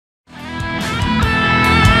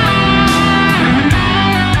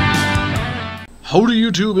Howdy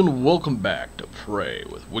YouTube and welcome back to Prey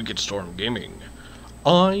with Wickedstorm Gaming.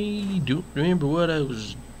 I don't remember what I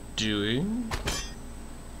was doing.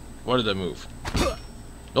 Why did that move?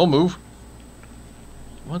 Don't move!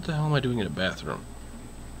 What the hell am I doing in a bathroom?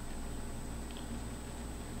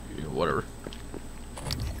 Yeah, whatever.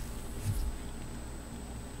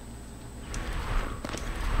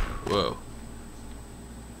 Whoa.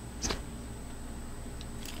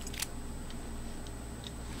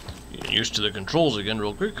 Getting used to the controls again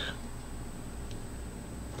real quick.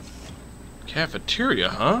 Cafeteria,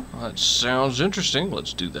 huh? That sounds interesting.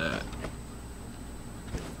 Let's do that.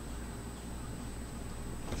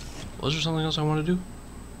 Was there something else I want to do?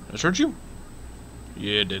 Did I search you?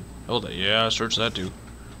 Yeah, it did. Oh, yeah, I searched that too.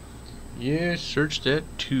 Yeah, search that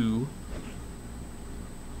too.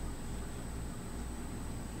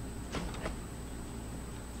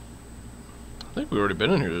 I think we've already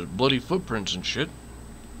been in here. There's bloody footprints and shit.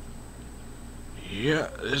 Yeah,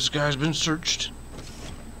 this guy's been searched.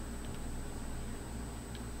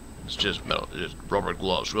 It's just metal, it's rubber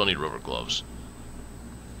gloves. We all need rubber gloves.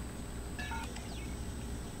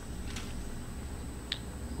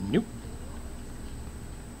 Nope.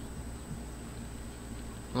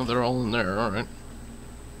 Oh, they're all in there, alright.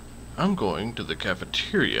 I'm going to the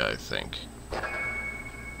cafeteria, I think. What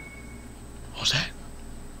was that?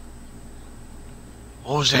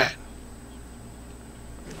 What was that?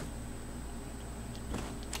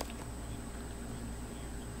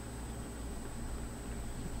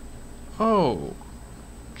 Oh,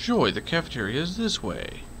 joy, the cafeteria is this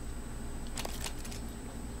way.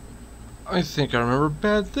 I think I remember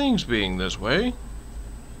bad things being this way.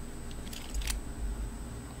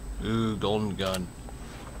 Ooh, golden gun.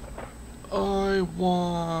 I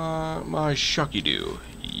want my shucky-doo.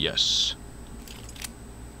 Yes.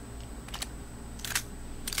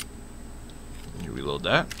 You reload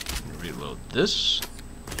that. You reload this.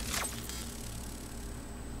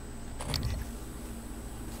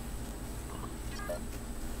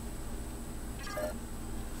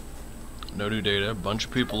 No new data. Bunch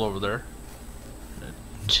of people over there.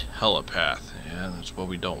 A telepath. Yeah, that's what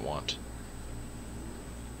we don't want.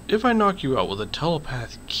 If I knock you out, will the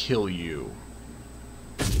telepath kill you?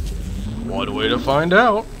 One way to find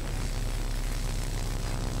out.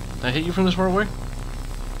 Can I hit you from this far away?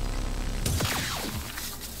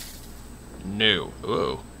 No.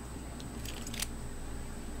 Whoa.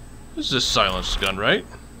 This is a silenced gun, right?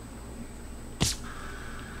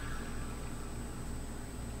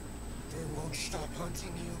 They won't stop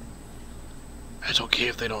hunting you. It's okay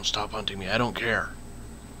if they don't stop hunting me. I don't care.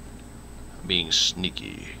 I'm being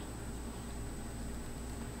sneaky.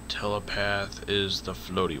 Telepath is the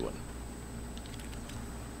floaty one.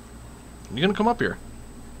 You gonna come up here?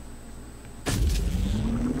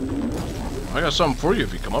 I got something for you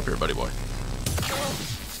if you come up here, buddy boy.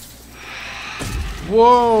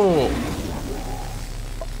 Whoa!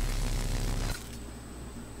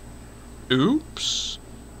 Oops.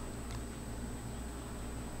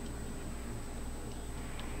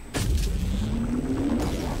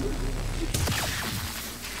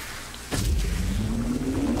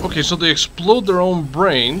 Okay, so they explode their own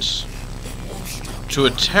brains to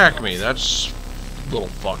attack me. That's a little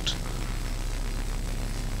fucked.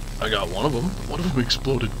 I got one of them. One of them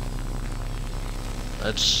exploded.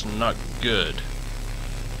 That's not good.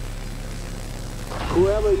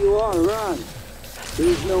 Whoever you are, run.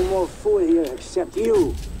 There's no more food here except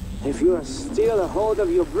you. If you are still a hold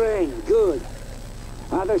of your brain, good.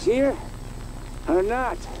 Others here? Or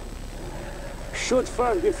not? Shoot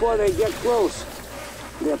first before they get close.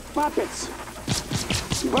 They're puppets.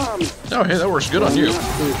 Bombs. Oh, hey, that works good on you.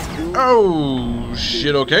 Oh,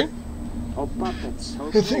 shit, okay. Oh, puppets.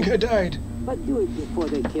 Okay. I think I died. But do it before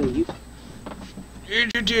they kill you. You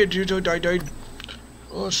did, you died.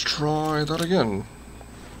 Let's try that again.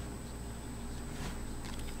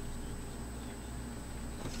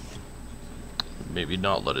 Maybe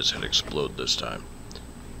not let his head explode this time.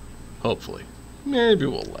 Hopefully. Maybe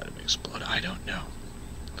we'll let him explode. I don't know.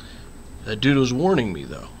 That dude was warning me,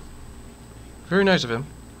 though. Very nice of him.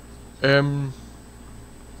 I'm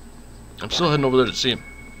still heading over there to see him.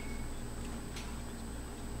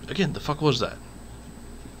 Again, the fuck was that?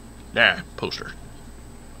 Nah, poster.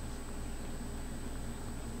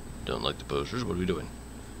 Don't like the posters. What are we doing?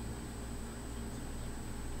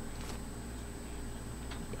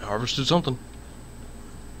 I harvested something.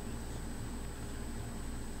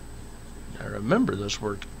 I remember this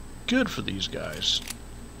worked good for these guys.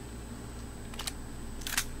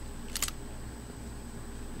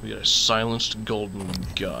 We got a silenced golden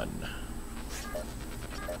gun.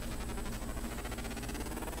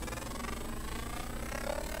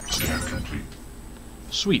 Scan complete.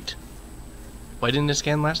 Sweet. Why didn't it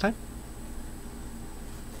scan last time?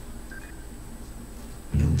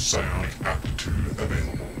 New psionic aptitude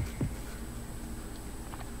available.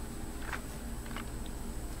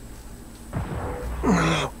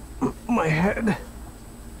 My head.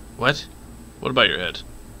 What? What about your head?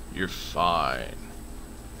 You're fine.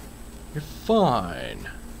 You're fine.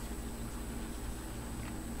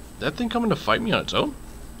 That thing coming to fight me on its own?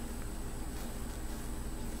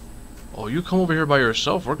 Oh, you come over here by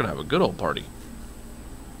yourself, we're gonna have a good old party.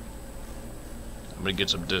 I'm gonna get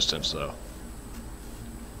some distance, though.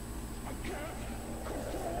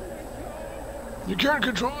 You can't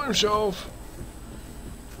control himself.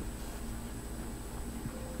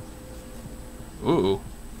 Ooh.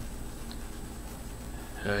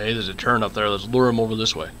 Hey, there's a turn up there. Let's lure him over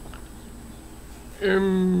this way.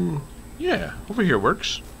 Yeah, over here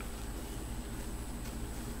works.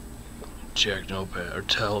 Technopath or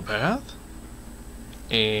telepath.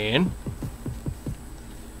 And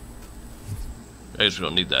I guess we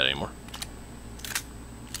don't need that anymore.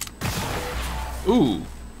 Ooh,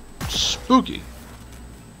 spooky.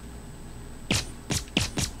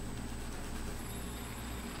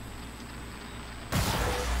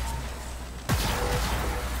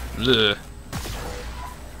 Bleh.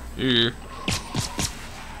 Here.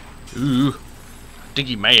 Ooh. I think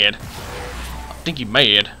he mad. I think he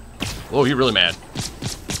mad. Oh, he really mad.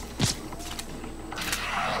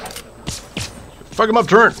 Fuck him up,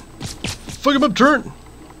 turn. Fuck him up, turn.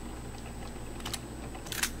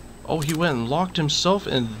 Oh, he went and locked himself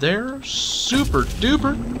in there? Super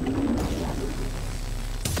duper.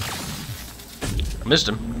 I missed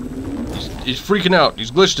him. He's freaking out.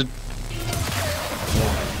 He's glitched.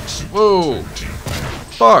 Whoa.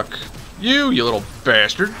 Fuck. You little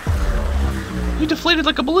bastard. You deflated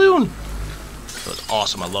like a balloon. That was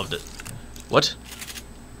awesome. I loved it. What?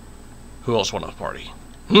 Who else want a party?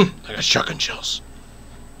 I got shotgun shells.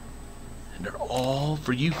 And they're all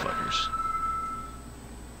for you fuckers.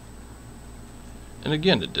 And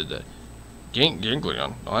again, it did that.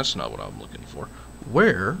 Ganglion. Oh, that's not what I'm looking for.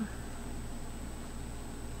 Where?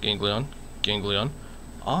 Ganglion. Ganglion.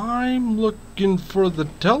 I'm looking for the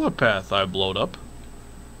telepath I blowed up.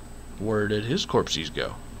 Where did his corpses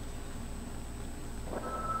go?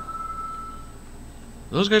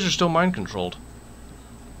 Those guys are still mind controlled.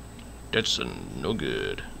 That's no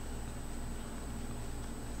good.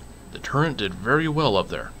 The turret did very well up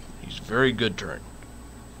there. He's very good turret.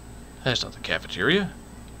 That's not the cafeteria.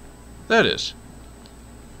 That is.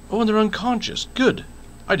 Oh, and they're unconscious. Good.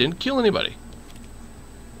 I didn't kill anybody.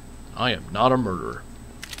 I am not a murderer.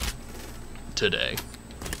 Today.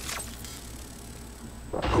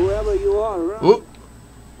 Whoever you are, run. Whoop.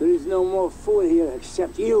 There is no more fool here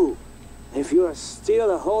except you. If you are still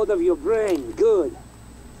a hold of your brain, good.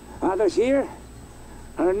 Others here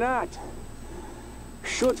are not.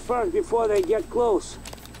 Shoot first before they get close.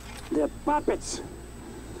 They're puppets.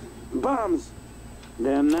 Bombs.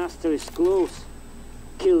 Their master is close.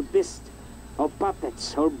 Kill beast or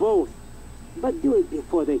puppets or both. But do it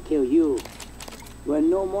before they kill you. When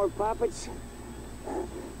no more puppets,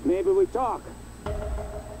 maybe we talk.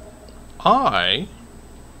 I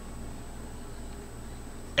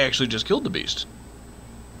actually just killed the beast.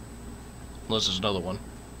 Unless there's another one.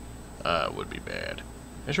 Would be bad.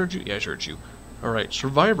 I hurt you? Yeah, I hurt you. Alright,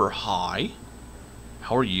 Survivor, hi.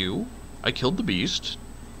 How are you? I killed the beast.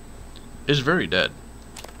 Is very dead.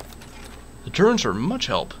 The turns are much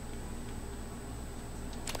help.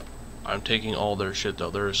 I'm taking all their shit though.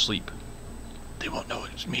 They're asleep. They won't know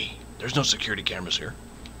it's me. There's no security cameras here.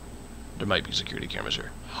 There might be security cameras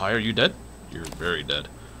here. Hi, are you dead? You're very dead.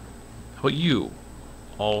 How about you?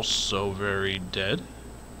 Also very dead?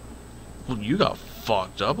 Well, you got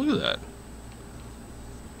fucked up. Look at that.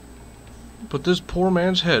 Put this poor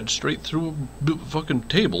man's head straight through a fucking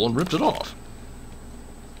table and ripped it off.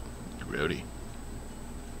 Grody.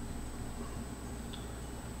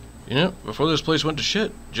 You know, before this place went to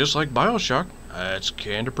shit, just like Bioshock, that's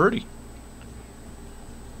kinda pretty.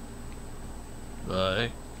 But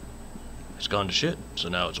hey, it's gone to shit, so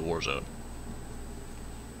now it's a war zone.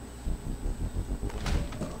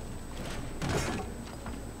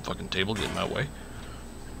 Fucking table, get in my way.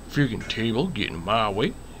 Freaking table, get in my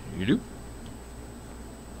way. You do?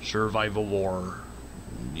 Survival war.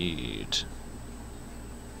 Neat.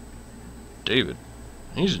 David,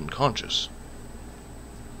 he's unconscious.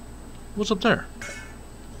 What's up there?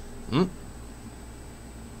 I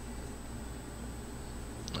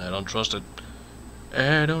don't trust it.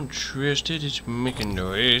 I don't trust it. It's making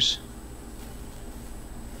noise.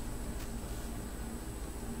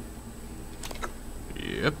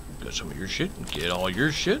 Yep, got some of your shit. Get all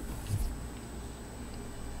your shit.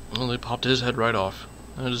 Well, they popped his head right off.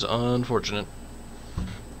 That is unfortunate.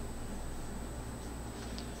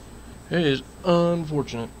 It is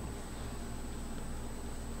unfortunate.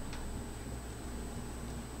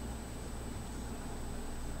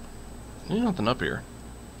 There's nothing up here.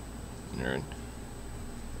 Alright.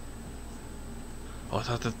 Oh, I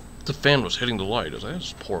thought that the fan was hitting the light. I was like,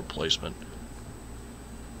 that's poor placement.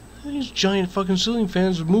 These giant fucking ceiling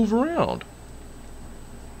fans move around.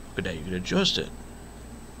 But now you can adjust it.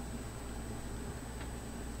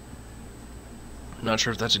 I'm not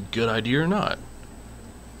sure if that's a good idea or not.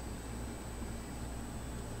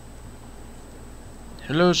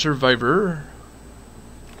 Hello, survivor.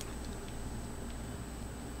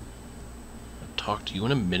 I'll talk to you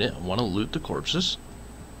in a minute. I want to loot the corpses.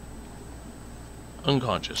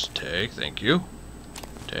 Unconscious. Take, thank you.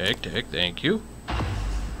 Take, thank you.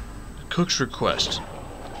 The cook's request.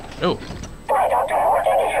 Oh. I don't know what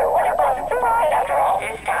to do when a brother died after all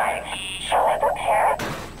this time. Shall I prepare?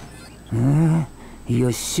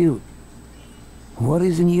 Your suit. What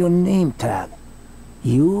is in your name tag?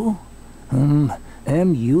 You?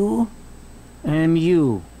 M.U.?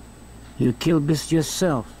 M.U. You killed this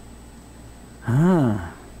yourself.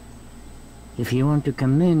 Ah. If you want to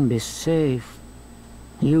come in, be safe.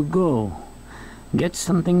 You go. Get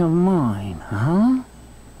something of mine, huh?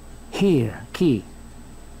 Here, key.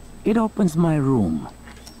 It opens my room.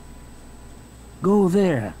 Go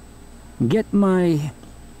there. Get my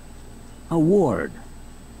award.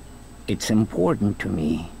 It's important to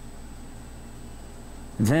me.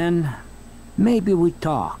 Then, maybe we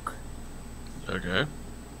talk. Okay.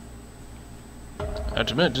 I have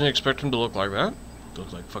to admit, didn't expect him to look like that.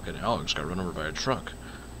 Looked like fucking Alex got run over by a truck.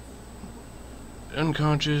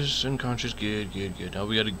 Unconscious, good. Now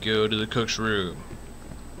we gotta go to the cook's room.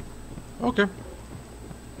 Okay.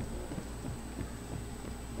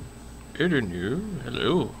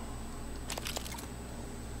 Hello.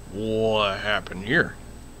 What happened here?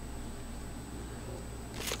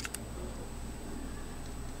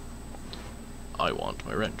 I want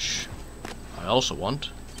my wrench. I also want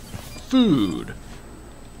food.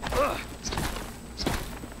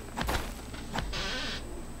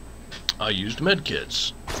 I used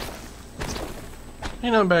medkits.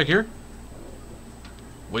 Ain't nothing back here.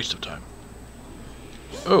 Waste of time.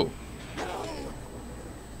 Oh.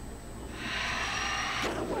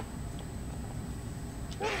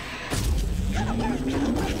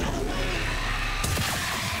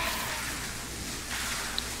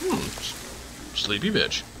 Sleepy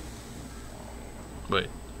bitch. Wait.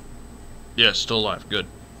 Yes, still alive. Good.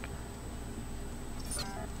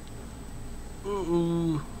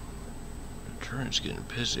 Ooh. The turret's getting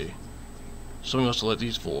pissy. Somebody must have let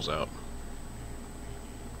these fools out.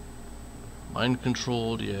 Mind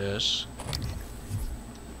controlled, yes.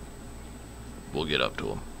 We'll get up to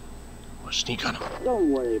them. We'll sneak on them.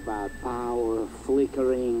 Don't worry about power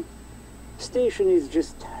flickering. Station is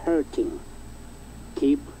just hurting.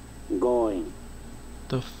 Keep going.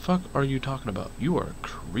 The fuck are you talking about? You are a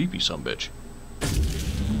creepy sumbitch.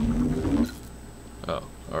 Oh,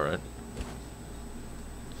 alright.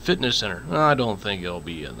 Fitness center. I don't think it'll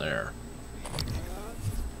be in there.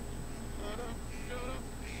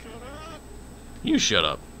 You shut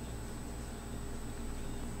up.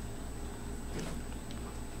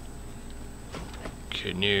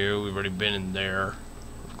 Okay, no, we've already been in there.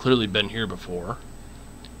 We've clearly been here before.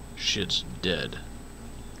 Shit's dead.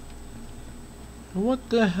 What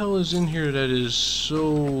the hell is in here that is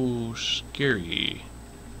so scary?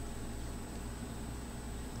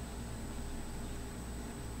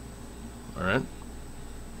 Alright.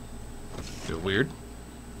 Feel weird.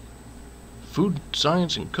 Food,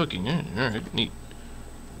 science, and cooking. Alright, neat.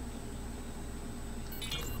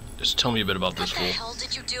 Just tell me a bit about this fool. What the hell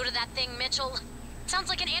did you do to that thing, Mitchell? Sounds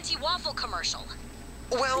like an anti-waffle commercial.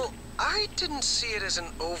 Well, I didn't see it as an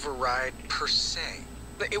override per se.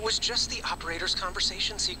 It was just the operator's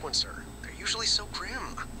conversation sequencer. They're usually so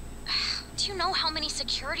grim. Do you know how many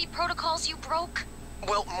security protocols you broke?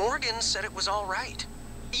 Well, Morgan said it was all right.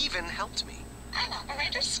 Even helped me. I'm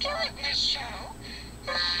Operator Skillet in this show.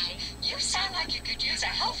 My, you sound like you could use a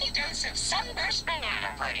healthy dose of sunburst banana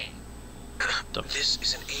pudding. This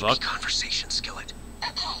is an fuck? AB conversation, Skillet.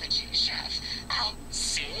 Apologies, Chef. I'll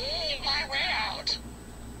see my way out.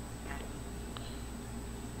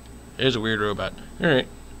 It is a weird robot. Alright.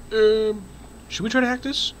 Should we try to hack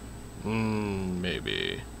this?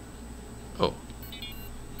 Maybe. Oh.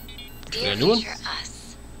 Dear a new one? future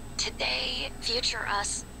us. Today, future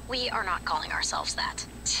us, we are not calling ourselves that.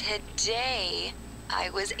 Today, I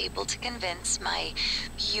was able to convince my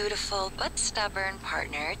beautiful but stubborn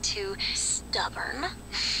partner to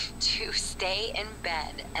to stay in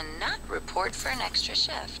bed and not report for an extra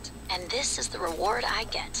shift. And this is the reward I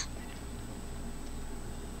get.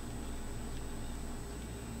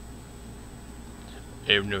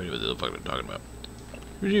 I have no idea what the fuck I'm talking about.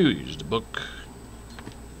 Review, used a book.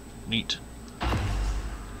 Neat.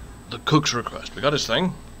 The cook's request. We got his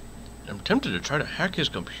thing. I'm tempted to try to hack his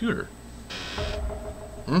computer.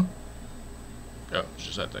 Oh, it's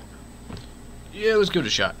just that thing. Yeah, let's give it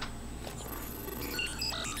a shot.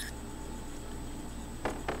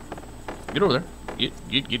 Get over there.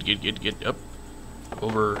 Get. Up.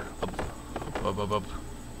 Over. Up.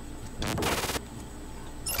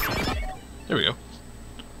 There we go.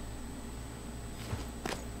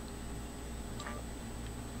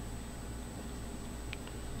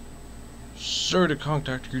 Sorry to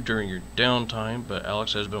contact you during your downtime, but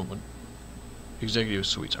Alex has been with Executive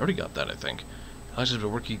Suites. I already got that, I think. Alex has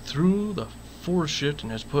been working through the 4th shift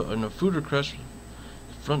and has put in a food request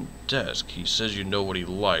front desk. He says you know what he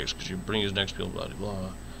likes because you bring his next meal, blah blah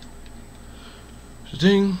blah.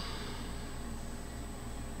 Ding.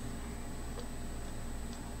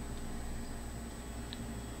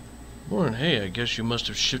 Morning, hey, I guess you must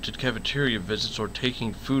have shifted cafeteria visits or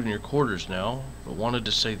taking food in your quarters now, but wanted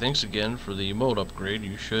to say thanks again for the emote upgrade.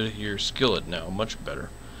 You should hear Skillet now, much better.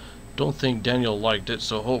 Don't think Daniel liked it,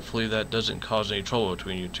 so hopefully that doesn't cause any trouble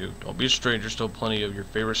between you two. Don't be a stranger, still plenty of your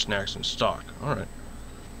favorite snacks in stock. Alright.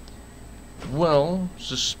 Well,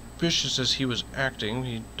 suspicious as he was acting,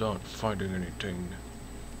 he don't finding anything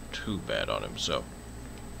too bad on him, so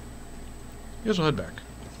I guess we'll head back.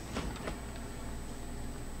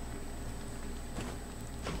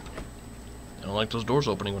 I don't like those doors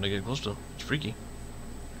opening when I get close to them. It's freaky.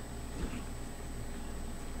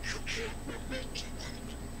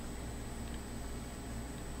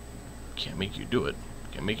 Can't make you do it.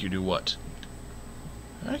 Can't make you do what?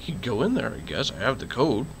 I could go in there, I guess. I have the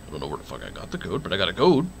code. I don't know where the fuck I got the code, but I got a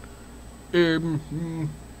code.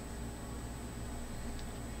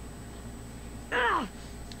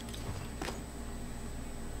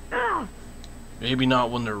 Maybe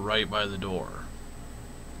not when they're right by the door.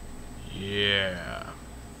 Yeah.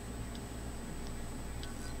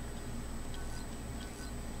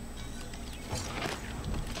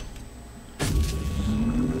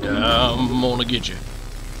 I'm gonna get you.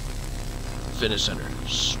 Fitness center.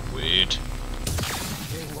 Sweet.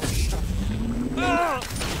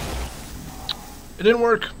 It didn't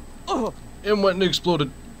work. It went and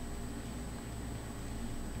exploded.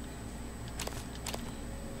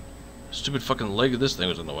 Stupid fucking leg of this thing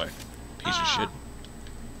was in the way. Piece of shit.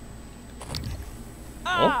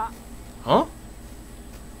 Oh? Huh?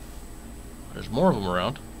 There's more of them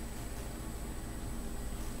around.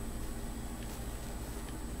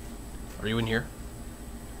 Are you in here?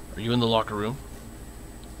 Are you in the locker room?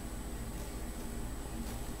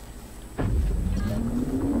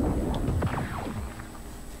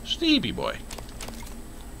 Sleepy boy.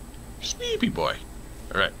 Sleepy boy.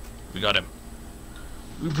 Alright, we got him.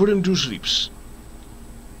 We put him to sleeps.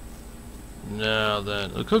 Now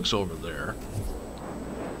then, the cook's over there.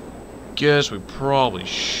 Guess we probably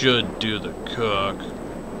should do the cook.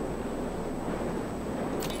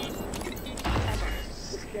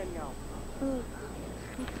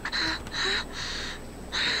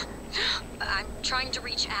 I'm trying to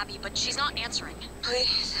reach Abby, but she's not answering.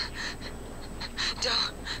 Please.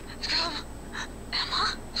 Don't come.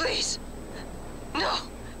 Emma? Please. No.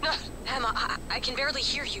 Not Emma, I can barely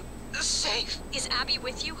hear you. safe. Is Abby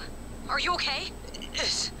with you? Are you okay?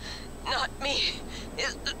 It's not me.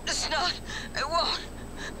 It's not.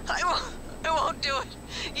 I won't do it.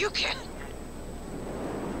 You can't.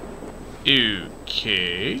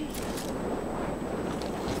 Okay.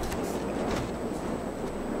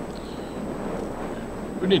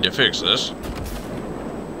 We need to fix this.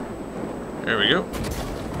 There we go.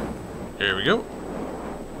 There we go.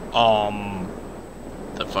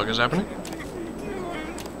 The fuck is happening?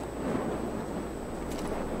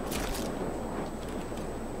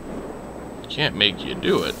 Can't make you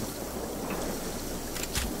do it.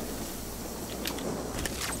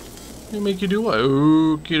 Can't make you do what?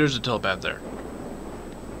 Okay, there's a telepath there.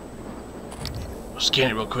 I'll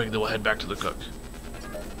scan it real quick, then we'll head back to the cook.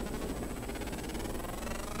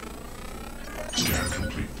 Scan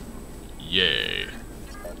complete. Yay.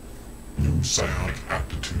 New sound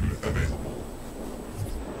aptitude available.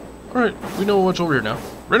 Alright, we know what's over here now.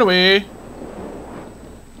 Run away!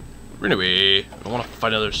 Run away. I don't want to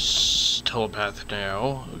fight another telepath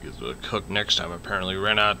now. We'll get to the cook next time, apparently.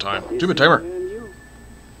 Ran out of time. Stupid timer.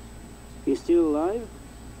 You still alive?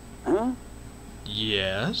 Huh?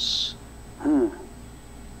 Yes? Huh.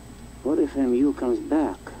 What if MU comes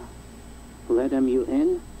back? Let MU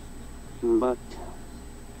in? But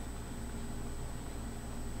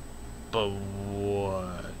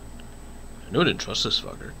what? I know I didn't trust this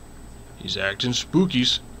fucker. He's acting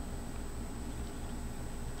spookies.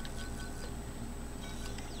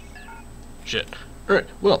 Shit. Alright,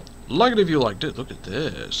 well, like it if you liked it. Look at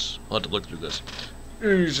this. I'll have to look through this.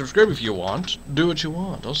 Subscribe if you want. Do what you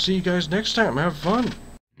want. I'll see you guys next time. Have fun.